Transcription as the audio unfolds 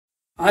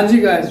हाँ जी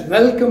guys,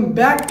 welcome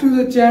back to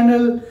the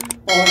channel.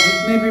 और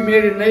जितने भी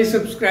मेरे नए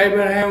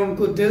सब्सक्राइबर हैं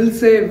उनको दिल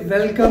से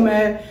वेलकम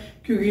है,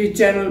 क्योंकि ये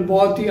चैनल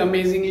बहुत ही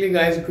अमेजिंगली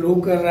गाइस ग्रो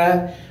कर रहा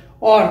है।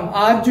 और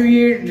आज जो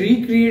ये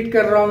रिक्रिएट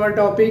कर रहा हूँ मैं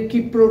टॉपिक कि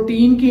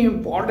प्रोटीन की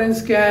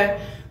इम्पोर्टेंस क्या है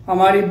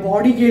हमारी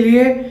बॉडी के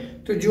लिए,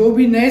 तो जो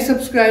भी नए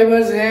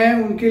सब्सक्राइबर्स हैं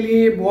उनके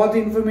लिए बहुत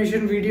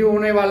इंफॉर्मेशन वीडियो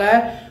होने वाला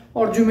है,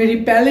 और जो मेरी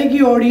पहले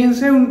की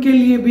ऑडियंस है उनके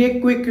लिए भी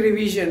एक क्विक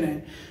रिवीजन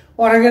है।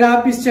 और अगर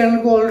आप इस चैनल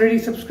को ऑलरेडी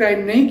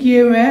सब्सक्राइब नहीं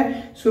किए हुए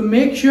हैं, so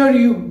make sure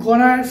you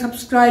gonna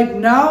subscribe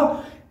now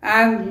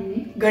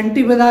and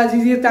घंटी बजा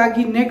दीजिए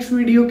ताकि नेक्स्ट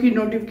वीडियो की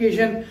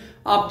नोटिफिकेशन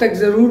आप तक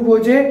जरूर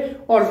पहुंचे।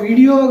 और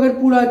वीडियो अगर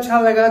पूरा अच्छा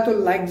लगा तो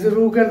लाइक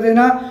जरूर कर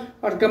देना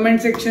और कमेंट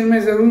सेक्शन में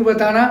जरूर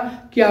बताना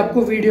कि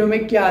आपको वीडियो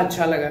में क्या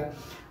अच्छा लगा।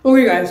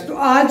 ओके गाइस, तो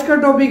आज का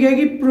टॉपिक है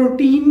कि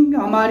प्रोटीन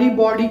हमारी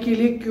बॉडी के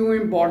लिए क्यों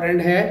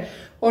इंपॉर्टेंट है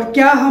और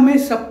क्या हमें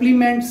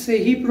सप्लीमेंट से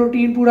ही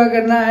प्रोटीन पूरा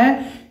करना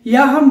है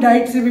या हम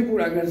डाइट से भी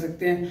पूरा कर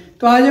सकते हैं।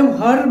 तो आज हम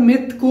हर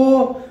मिथ को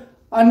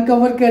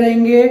अनकवर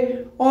करेंगे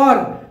और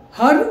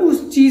हर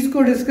उस चीज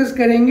को डिस्कस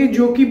करेंगे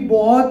जो कि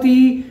बहुत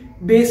ही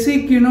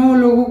बेसिक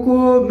लोगों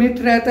को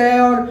मिथ रहता है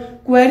और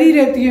क्वेरी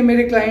रहती है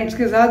मेरे क्लाइंट्स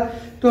के साथ।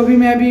 तो अभी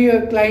मैं भी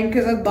क्लाइंट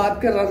के साथ बात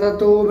कर रहा था,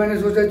 तो मैंने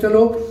सोचा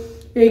चलो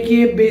एक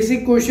ये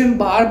बेसिक क्वेश्चन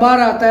बार बार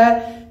आता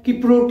है कि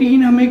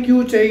प्रोटीन हमें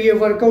क्यों चाहिए,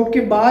 वर्कआउट के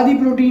बाद ही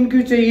प्रोटीन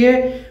क्यों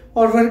चाहिए,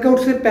 और वर्कआउट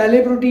से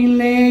पहले प्रोटीन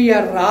लें या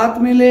रात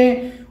में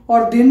लें,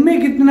 और दिन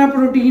में कितना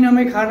प्रोटीन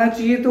हमें खाना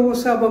चाहिए, तो वो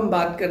सब हम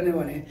बात करने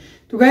वाले हैं।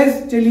 तो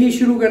गाइस चलिए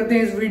शुरू करते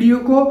हैं इस वीडियो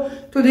को।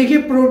 तो देखिए,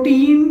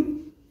 प्रोटीन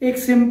एक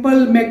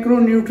सिंपल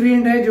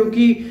मैक्रोन्यूट्रिएंट है जो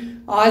कि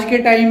आज के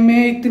टाइम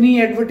में इतनी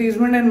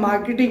एडवर्टीजमेंट एंड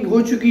मार्केटिंग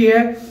हो चुकी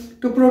है,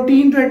 तो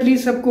प्रोटीन तो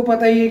एटलीस्ट सबको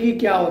पता ही है कि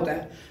क्या होता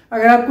है।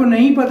 अगर आपको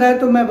नहीं पता है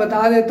तो मैं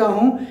बता देता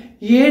हूं,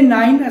 ये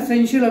 9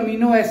 एसेंशियल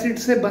अमीनो एसिड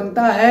से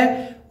बनता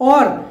है।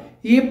 और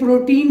ये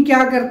प्रोटीन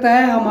क्या करता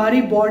है,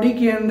 हमारी बॉडी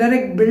के अंदर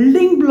एक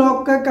बिल्डिंग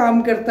ब्लॉक का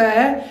काम करता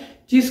है,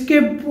 जिसके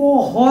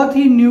बहुत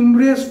ही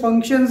न्यूमरस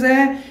फंक्शंस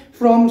हैं,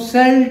 from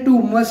cell to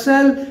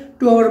muscle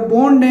to our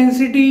bone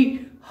density.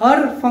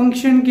 Her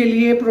function के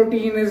लिए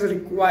प्रोटीन इज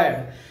रिक्वायर्ड।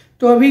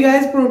 तो अभी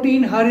गाइस,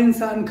 प्रोटीन हर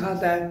इंसान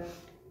खाता है,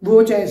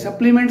 वो चाहे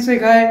सप्लीमेंट से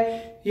खाए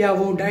या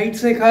वो डाइट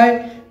से खाए।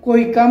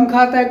 कोई कम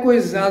खाता है, कोई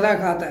ज्यादा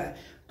खाता है।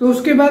 तो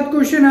उसके बाद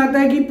क्वेश्चन आता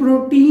है कि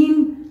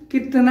प्रोटीन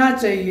कितना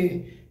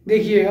चाहिए।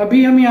 देखिए,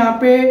 अभी हम यहाँ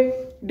पे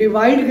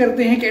डिवाइड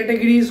करते हैं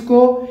कैटेगरीज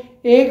को।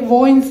 एक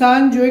वो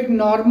इंसान जो एक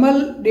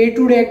normal day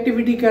to day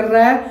activity कर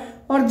रहा है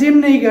और जिम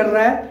नहीं कर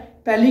रहा है,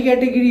 पहली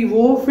कैटेगरी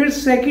वो। फिर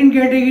सेकंड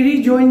कैटेगरी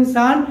जो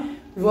इंसान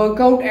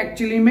वर्कआउट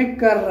एक्चुअली में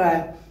कर रहा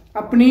है,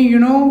 अपनी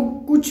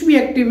कुछ भी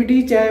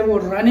एक्टिविटी, चाहे वो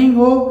रनिंग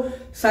हो,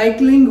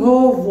 साइकिलिंग हो,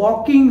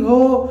 वॉकिंग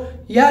हो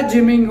या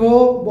जिमिंग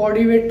हो,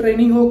 बॉडी वेट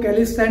ट्रेनिंग हो,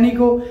 कैलिस्थेनिक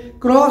हो,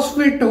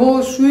 क्रॉसफिट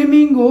हो,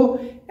 स्विमिंग हो,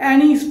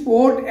 एनी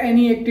स्पोर्ट,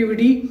 एनी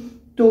एक्टिविटी,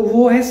 तो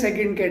वो है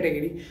सेकंड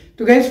कैटेगरी।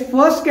 तो गाइस,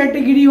 फर्स्ट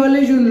कैटेगरी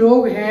वाले जो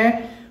लोग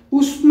हैं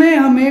उसमें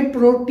हमें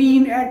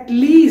प्रोटीन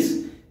एटलीस्ट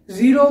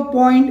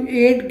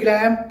 0.8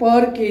 ग्राम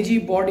पर केजी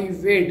बॉडी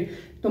वेट।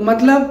 तो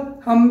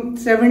मतलब हम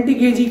 70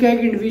 केजी का एक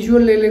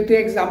इंडिविजुअल ले लेते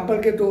हैं एग्जांपल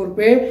के तौर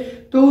पे,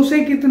 तो उसे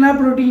कितना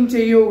प्रोटीन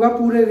चाहिए होगा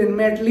पूरे दिन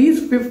में?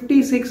 At least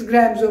 56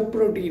 grams of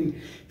protein.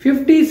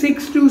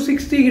 56 to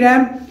 60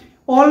 gram.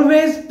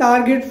 Always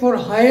target for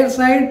higher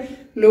side,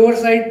 lower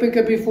side पे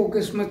कभी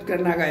फोकस मत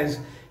करना गाइस।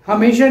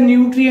 हमेशा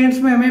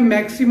न्यूट्रिएंट्स में हमें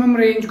मैक्सिमम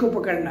रेंज को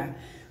पकड़ना है।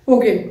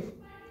 ओके,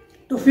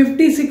 तो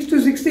 56 to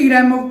 60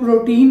 ग्राम ऑफ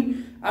प्रोटीन।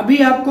 अभी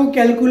आपको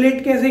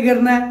कैलकुलेट कैसे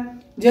करना है?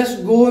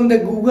 Just go on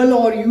the Google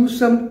और यूज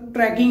सम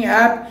ट्रैकिंग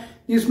ऐप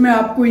जिसमें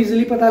आपको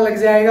इजीली पता लग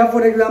जाएगा।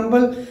 फॉर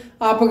एग्जांपल,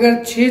 आप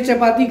अगर 6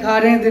 चपाती खा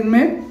रहे हैं दिन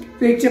में,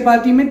 तो एक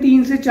चपाती में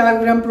 3 से 4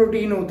 ग्राम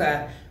प्रोटीन होता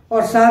है,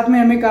 और साथ में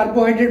हमें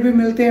कार्बोहाइड्रेट भी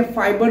मिलते हैं,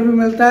 फाइबर भी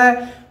मिलता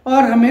है,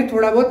 और हमें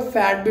थोड़ा बहुत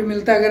फैट भी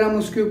मिलता है अगर हम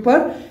उसके ऊपर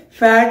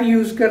फैट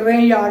यूज कर रहे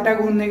हैं या आटा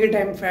गूंदने के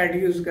टाइम फैट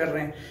यूज कर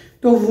रहे हैं।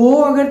 तो वो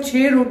अगर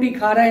 6 रोटी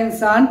खा रहा है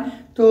इंसान,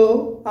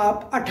 तो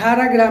आप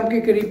 18 ग्राम के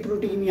करीब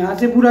प्रोटीन यहां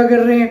से पूरा कर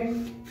रहे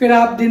हैं। फिर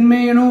आप दिन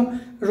में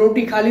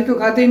रोटी खाली तो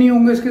खाते नहीं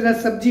होंगे, उसके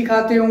साथ सब्जी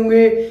खाते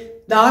होंगे,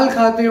 दाल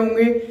खाते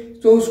होंगे,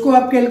 तो उसको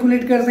आप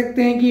कैलकुलेट कर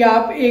सकते हैं कि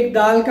आप एक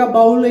दाल का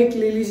बाउल एक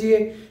ले लीजिए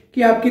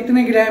कि आप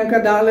कितने ग्राम का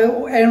दाल है।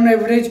 On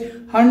average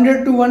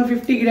 100 to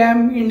 150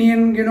 gram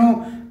Indian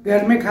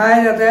घर में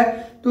खाया जाता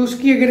है, तो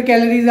उसकी अगर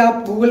कैलोरीज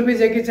आप गूगल पे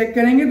जाके चेक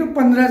करेंगे तो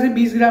 15 से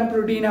 20 ग्राम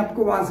प्रोटीन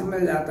आपको वहां से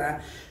मिल जाता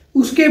है।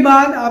 उसके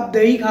बाद आप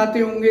दही खाते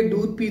होंगे,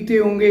 दूध पीते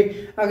होंगे,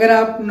 अगर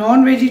आप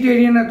नॉन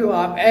वेजिटेरियन है तो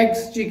आप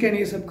एग्स, चिकन,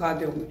 ये सब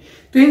खाते होंगे,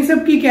 तो इन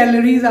सब की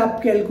कैलोरीज आप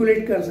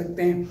कैलकुलेट कर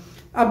सकते हैं।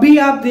 अभी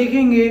आप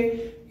देखेंगे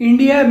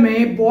इंडिया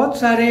में बहुत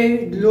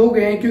सारे लोग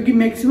हैं, क्योंकि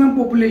maximum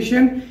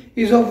population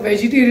is of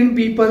vegetarian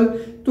people,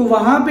 तो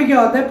वहां पे क्या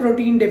होता है,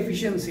 प्रोटीन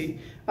डेफिशिएंसी।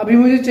 अभी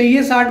मुझे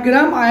चाहिए 60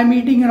 ग्राम, I am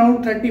eating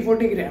around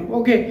 30-40 gram.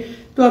 Okay,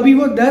 तो अभी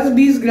वो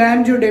 10-20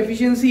 ग्राम जो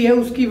डेफिशिएंसी है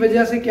उसकी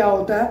वजह से क्या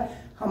होता है,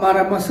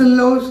 हमारा मसल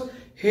लॉस,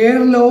 हेयर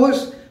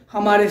लॉस,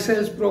 हमारे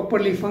सेल्स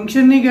प्रॉपरली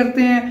फंक्शन नहीं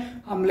करते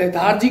हैं, हम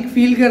लेथार्जिक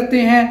फील करते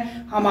हैं,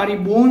 हमारी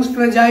बोन्स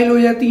फ्रेजाइल हो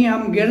जाती हैं,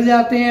 हम गिर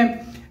जाते हैं,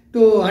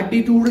 तो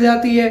हड्डी टूट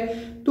जाती है।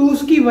 तो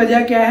उसकी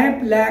वजह क्या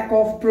है? Lack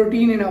of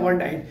protein in our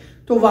diet.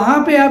 तो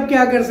वहां पे आप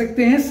क्या कर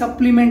सकते हैं?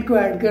 सप्लीमेंट को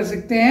ऐड कर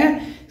सकते हैं।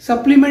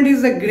 Supplement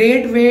is a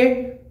great way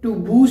to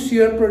boost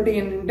your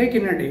protein intake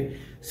in a day.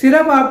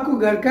 सिर्फ आपको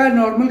घर का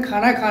नॉर्मल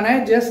खाना खाना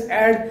है, just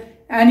add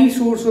any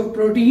source of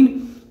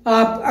protein.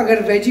 आप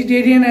अगर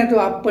वेजिटेरियन है तो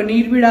आप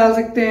पनीर भी डाल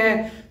सकते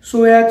हैं।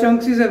 Soya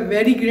chunks is a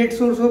very great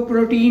source of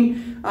protein.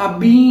 आप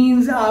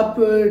बीन्स, आप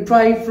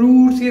ड्राई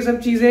फ्रूट्स, ये सब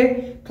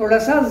चीजें थोड़ा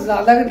सा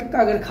ज्यादा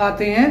अगर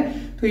खाते हैं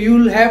तो you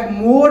will have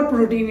more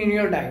protein in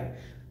your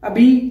diet.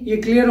 अभी ये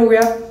क्लियर हो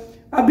गया।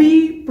 अभी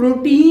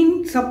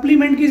प्रोटीन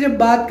सप्लीमेंट की जब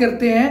बात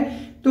करते हैं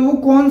तो वो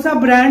कौन सा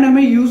ब्रांड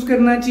हमें यूज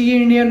करना चाहिए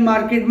इंडियन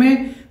मार्केट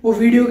में, वो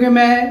वीडियो के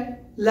मैं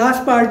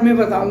लास्ट पार्ट में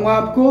बताऊंगा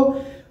आपको,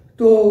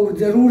 तो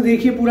जरूर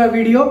देखिए पूरा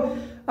वीडियो।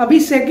 अभी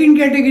सेकंड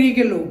कैटेगरी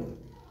के लोग,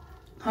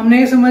 हमने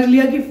ये समझ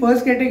लिया कि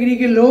फर्स्ट कैटेगरी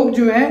के लोग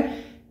जो है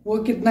वो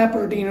कितना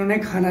प्रोटीन उन्हें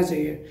खाना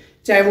चाहिए,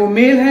 चाहे वो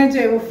मेल है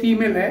चाहे वो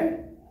फीमेल है,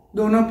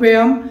 दोनों पे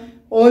हम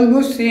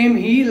ऑलमोस्ट सेम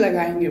ही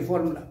लगाएंगे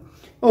फॉर्मूला।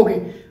 ओके,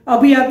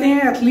 अभी आते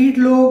हैं एथलीट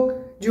लोग,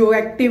 जो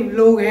एक्टिव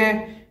लोग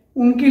हैं,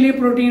 उनके लिए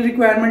protein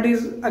requirement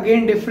is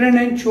again different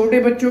and छोटे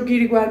बच्चों की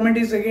requirement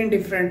is again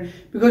different,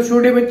 because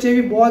छोटे बच्चे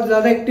भी बहुत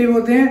ज्यादा एक्टिव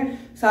होते हैं,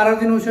 सारा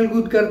दिन उछल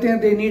कूद करते हैं,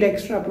 they need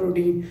extra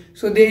protein.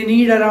 So they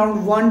need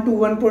around 1 to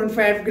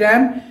 1.5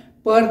 ग्राम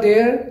पर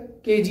there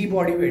KG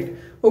body weight.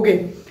 Okay,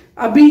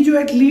 अभी जो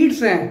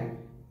एथलीट्स हैं,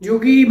 जो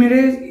कि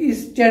मेरे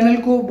इस चैनल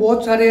को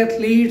बहुत सारे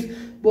एथलीट्स,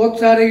 बहुत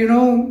सारे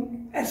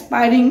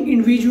एस्पायरिंग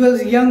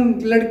इंडिविजुअल्स,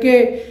 यंग लड़के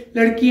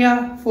लड़कियां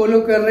फॉलो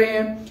कर रहे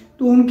हैं,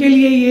 तो उनके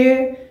लिए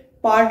ये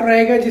पार्ट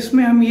रहेगा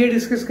जिसमें हम ये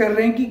डिस्कस कर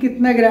रहे हैं कि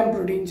कितना ग्राम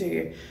प्रोटीन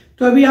चाहिए।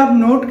 तो अभी आप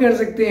नोट कर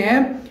सकते हैं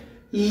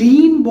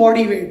लीन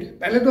बॉडी वेट।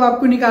 पहले तो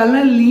आपको निकालना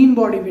है लीन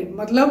बॉडी वेट,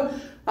 मतलब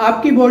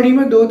आपकी बॉडी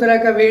में दो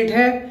तरह का वेट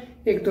है,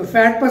 एक तो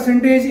फैट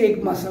परसेंटेज,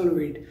 एक मसल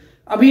वेट।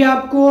 अभी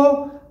आपको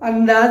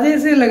अंदाजे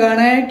से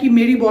लगाना है कि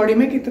मेरी बॉडी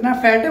में कितना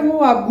फैट है, वो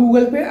आप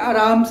गूगल पे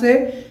आराम से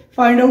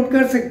फाइंड आउट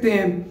कर सकते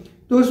हैं।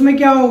 तो उसमें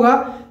क्या होगा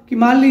कि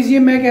मान लीजिए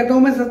मैं कहता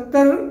हूं मैं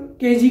 70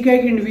 केजी का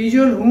एक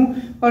इंडिविजुअल हूं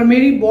और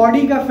मेरी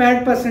बॉडी का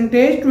फैट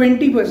परसेंटेज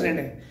 20%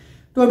 है।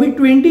 तो अभी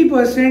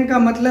 20% का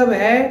मतलब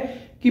है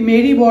कि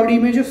मेरी बॉडी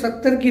में जो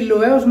 70 किलो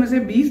है उसमें से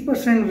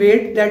 20%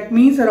 wait, that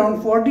means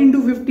around 14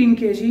 to 15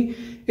 KG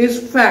is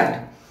fat.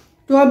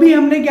 तो अभी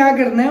हमने क्या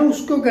करना है,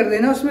 उसको कर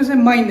देना उसमें से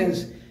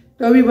माइनस।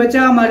 तो अभी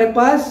बचा हमारे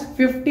पास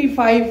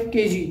 55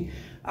 केजी।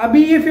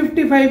 अभी ये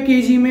 55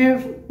 केजी में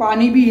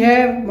पानी भी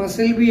है,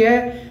 मसल भी है,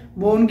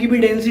 बोन की भी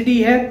डेंसिटी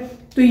है,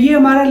 तो ये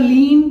हमारा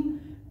लीन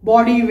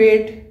बॉडी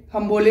वेट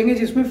हम बोलेंगे,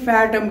 जिसमें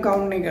फैट हम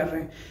काउंट नहीं कर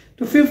रहे हैं।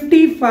 तो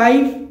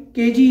 55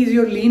 KG is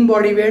your lean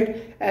body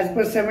weight as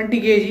per 70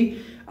 KG.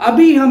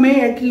 अभी हमें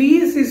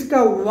एटलीस्ट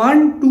इसका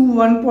 1 to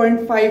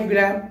 1.5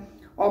 gram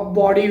of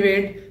body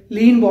weight,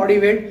 lean body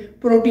weight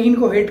protein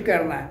को हिट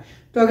करना है।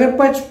 तो अगर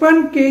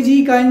 55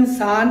 केजी का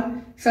इंसान,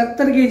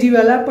 70 केजी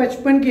वाला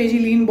 55 केजी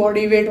लीन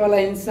बॉडी वेट वाला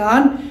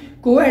इंसान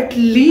को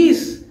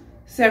at least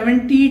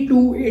 70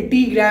 to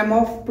 80 gram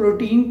of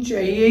protein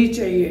चाहिए ही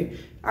चाहिए,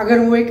 अगर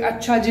वो एक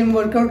अच्छा जिम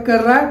वर्कआउट कर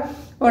रहा है।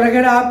 और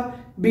अगर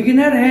आप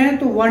बिगिनर हैं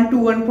तो 1 to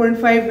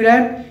 1.5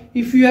 gram.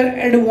 If you are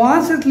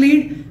advance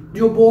athlete,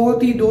 जो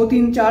बहुत ही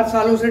 2-3-4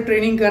 सालों से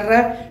ट्रेनिंग कर रहा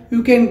है,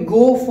 यू कैन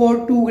गो फॉर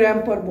 2 ग्राम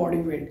पर बॉडी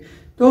वेट,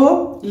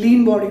 तो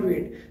लीन बॉडी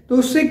वेट। तो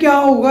उससे क्या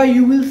होगा,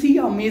 you will see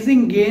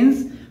amazing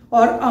gains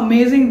और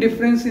amazing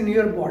difference in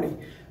your body.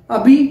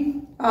 अभी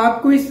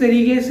आपको इस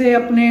तरीके से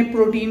अपने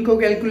प्रोटीन को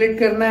कैलकुलेट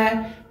करना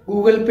है।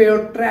 गूगल पे और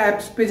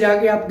ट्रैप्स पे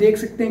जाके आप देख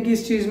सकते हैं कि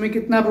इस चीज में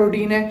कितना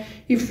प्रोटीन है।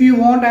 If you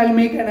want I will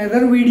make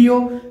another video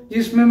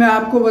जिसमें मैं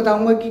आपको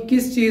बताऊंगा कि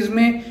किस चीज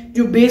में,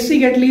 जो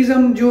बेसिक एटलीस्ट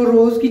हम जो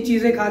रोज की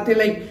चीजें खाते,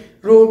 लाइक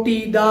रोटी,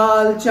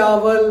 दाल,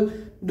 चावल,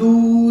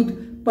 दूध,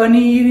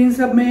 पनीर, इन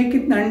सब में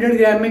कितना 100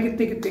 ग्राम में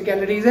कितने कितने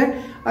कैलोरीज है।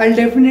 I will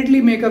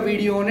definitely make a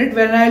video on it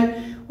when I,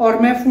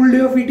 और मैं full day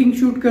of eating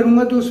shoot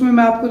करूंगा तो उसमें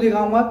मैं आपको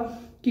दिखाऊंगा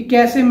कि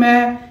कैसे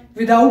मैं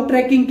विदाउट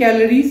ट्रैकिंग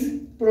कैलोरीज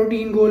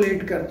प्रोटीन गोल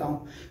हिट करता हूं।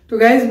 तो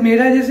गाइज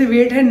मेरा जैसे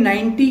वेट है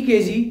 90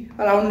 केजी,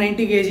 अराउंड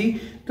 90 केजी,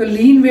 तो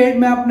लीन वेट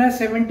मैं अपना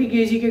 70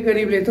 केजी के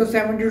करीब लेता हूँ,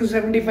 70 to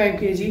 75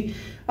 केजी।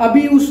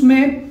 अभी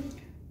उसमें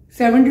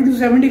 70 to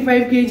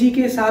 75 केजी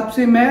के हिसाब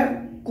से मैं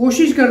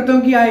कोशिश करता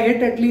हूँ कि I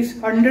hit at least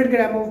 100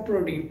 gram of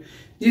protein,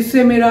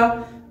 जिससे मेरा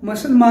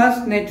मसल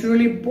मास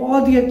नेचुरली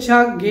बहुत ही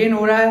अच्छा गेन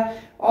हो रहा है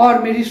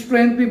और मेरी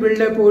स्ट्रेंथ भी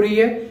बिल्डअप हो रही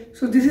है।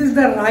 So this is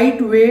the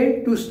right way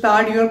to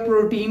start your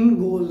protein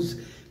goals.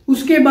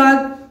 उसके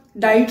बाद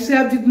डाइट से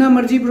आप जितना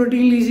मर्जी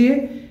प्रोटीन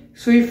लीजिए।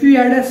 So if you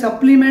add a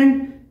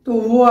supplement तो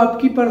वो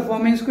आपकी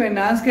परफॉर्मेंस को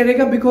एनहांस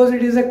करेगा, because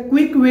it is a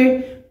quick way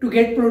to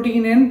get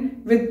protein in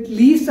with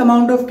least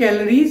amount of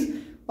calories.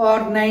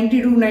 और 90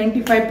 to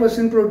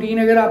 95% प्रोटीन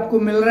अगर आपको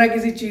मिल रहा है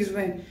किसी चीज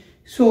में,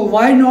 so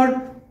why not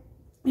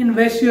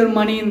invest your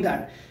money in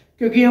that.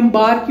 क्योंकि हम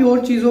बाहर की और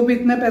चीजों पे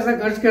इतना पैसा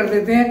खर्च कर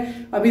देते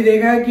हैं। अभी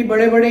देखा है कि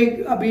बड़े बड़े,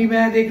 अभी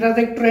मैं देख रहा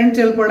था एक ट्रेंड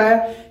चल पड़ा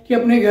है कि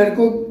अपने घर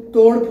को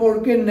तोड़ फोड़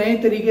के नए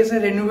तरीके से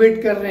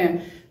रेनोवेट कर रहे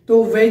हैं।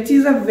 तो which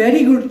is a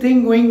very good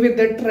thing going with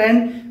the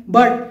trend,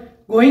 but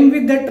going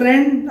with the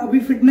trend. अभी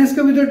फिटनेस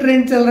का भी तो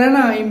ट्रेंड चल रहा है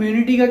ना,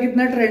 इम्यूनिटी का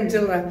कितना ट्रेंड चल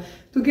रहा है,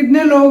 तो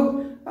कितने लोग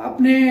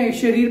अपने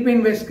शरीर पे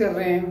इन्वेस्ट कर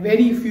रहे हैं?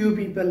 Very few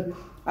people.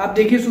 आप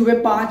देखिए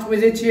सुबह 5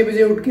 बजे 6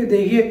 बजे उठ के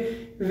देखिए,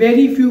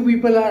 very few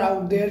people are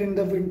out there in the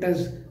winters.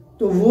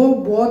 तो वो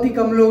बहुत ही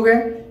कम लोग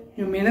हैं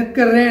जो मेहनत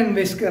कर रहे हैं,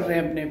 इन्वेस्ट कर रहे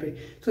हैं अपने पे।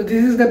 So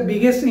this is the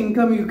biggest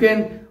income you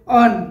can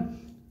earn.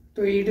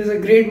 तो it is a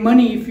great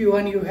money if you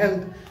earn your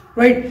health,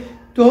 right.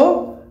 तो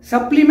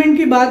सप्लीमेंट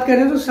की बात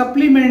करें तो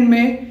सप्लीमेंट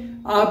में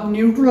आप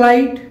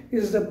Nutrilite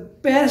is the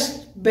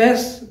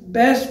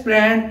best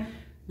brand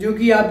जो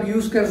कि आप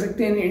यूज कर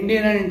सकते हैं।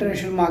 Indian and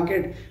international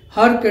market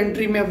her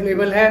country में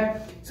अवेलेबल है।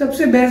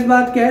 सबसे बेस्ट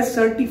बात क्या है?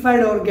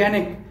 Certified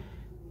organic.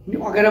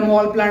 अगर हम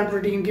ऑल प्लांट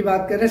प्रोटीन की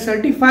बात कर रहे हैं,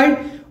 सर्टिफाइड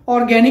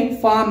ऑर्गेनिक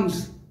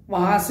फार्म्स,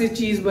 वहां से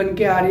चीज बन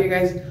के आ रही है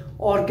गाइस,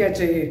 और क्या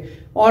चाहिए।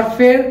 और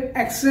फिर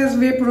access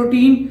way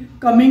protein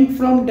coming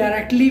from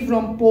directly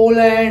from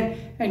Poland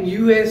and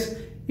US.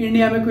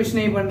 India में कुछ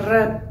नहीं बन रहा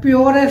है,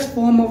 purest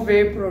form of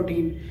way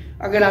protein.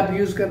 अगर आप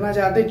यूज करना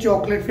चाहते हैं,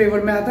 चॉकलेट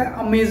फ्लेवर में आता है,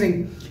 अमेजिंग।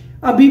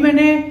 अभी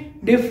मैंने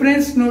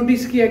डिफरेंस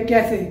नोटिस किया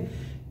कैसे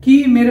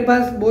कि मेरे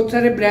पास बहुत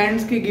सारे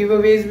ब्रांड्स के गिव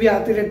अवेज भी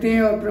आते रहते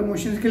हैं और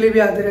प्रमोशंस के लिए भी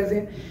आते रहते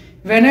हैं।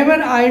 whenever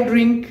I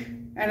drink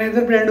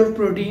another brand of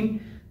protein,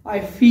 I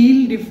feel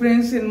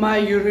difference in my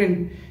urine.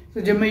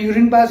 तो जब मैं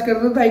यूरिन पास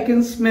करता हूँ तो I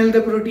can smell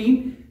the protein,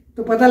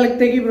 तो पता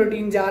लगता है कि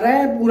प्रोटीन जा रहा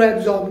है, पूरा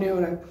एब्जॉर्ब नहीं हो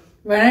रहा है।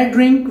 When I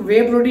drink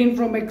way protein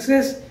from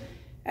access,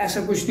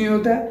 ऐसा कुछ नहीं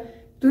होता है।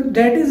 तो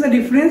that is the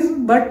difference.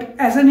 But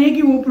ऐसा नहीं है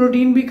कि वो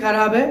प्रोटीन भी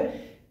खराब है।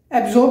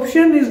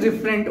 Absorption is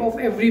different of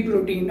every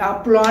protein.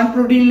 आप प्लांट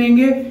प्रोटीन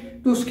लेंगे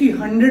तो उसकी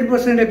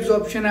 100%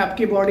 एब्जॉर्प्शन है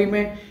आपकी बॉडी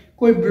में,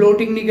 कोई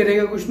ब्लोटिंग नहीं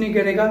करेगा, कुछ नहीं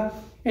करेगा।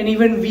 एंड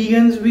इवन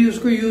वीगन्स भी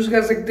उसको यूज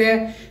कर सकते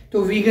हैं।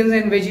 तो वीगन्स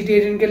एंड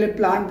वेजिटेरियन के लिए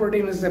plant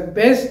protein is the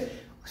best.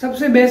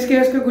 सबसे बेस्ट क्या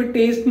है, इसका कोई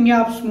टेस्ट नहीं है।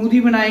 आप स्मूदी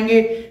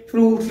बनाएंगे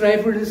फ्रूट्स, ड्राई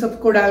फ्रूट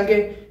सबको डाल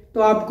के,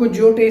 तो आपको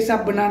जो टेस्ट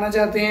आप बनाना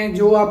चाहते हैं,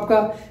 जो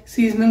आपका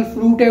सीजनल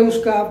फ्रूट है,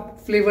 उसका आप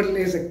फ्लेवर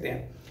ले सकते हैं।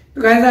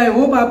 तो गाइस आई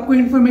होप आपको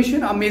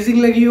इन्फॉर्मेशन अमेजिंग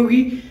लगी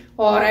होगी,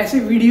 और ऐसे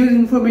वीडियोस,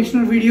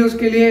 इन्फॉर्मेशनल वीडियोस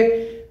के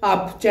लिए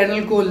आप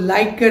चैनल को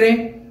लाइक करें,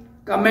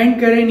 कमेंट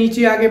करें,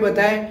 नीचे आके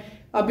बताएं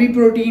अभी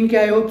प्रोटीन के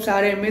आई होप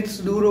सारे मिथ्स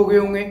दूर हो गए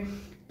होंगे।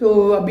 तो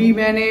अभी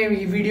मैंने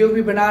वीडियो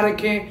भी बना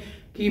रखे हैं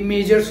कि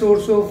major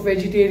source of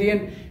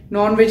vegetarian,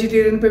 non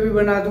vegetarian पे भी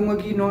बना दूंगा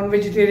कि नॉन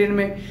वेजिटेरियन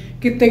में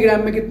कितने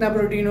ग्राम में कितना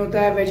प्रोटीन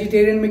होता है,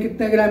 वेजिटेरियन में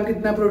कितना ग्राम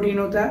कितना प्रोटीन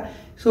होता है।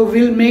 So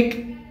will make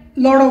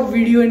lot of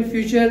video in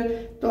future.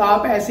 तो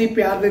आप ऐसे ही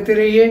प्यार देते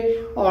रहिए,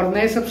 और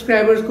नए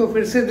सब्सक्राइबर्स को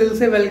फिर से दिल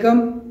से वेलकम,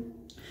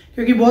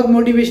 क्योंकि बहुत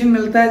मोटिवेशन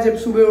मिलता है जब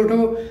सुबह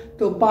उठो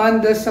तो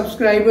 5-10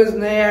 सब्सक्राइबर्स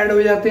नए ऐड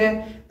हो जाते हैं,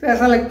 तो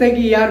ऐसा लगता है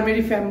कि यार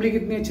मेरी फैमिली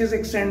कितनी अच्छे से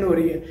एक्सटेंड हो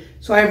रही है।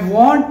 सो I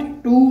want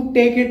to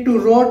take it to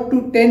road to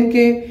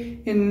 10K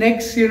in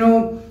next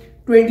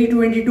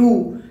 2022।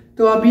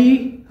 तो अभी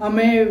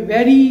हमें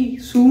वेरी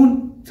सून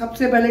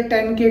सबसे पहले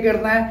 10K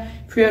करना है,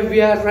 फिर we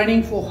are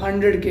running for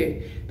 100K।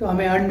 तो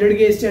हमें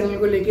 100K इस चैनल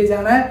को लेके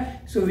जाना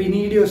है। So we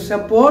need your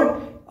support,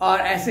 और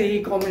ऐसे ही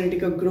कम्युनिटी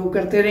को ग्रो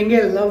करते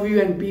रहेंगे। Love you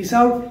and peace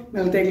out.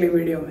 मिलते हैं अगले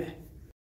वीडियो में।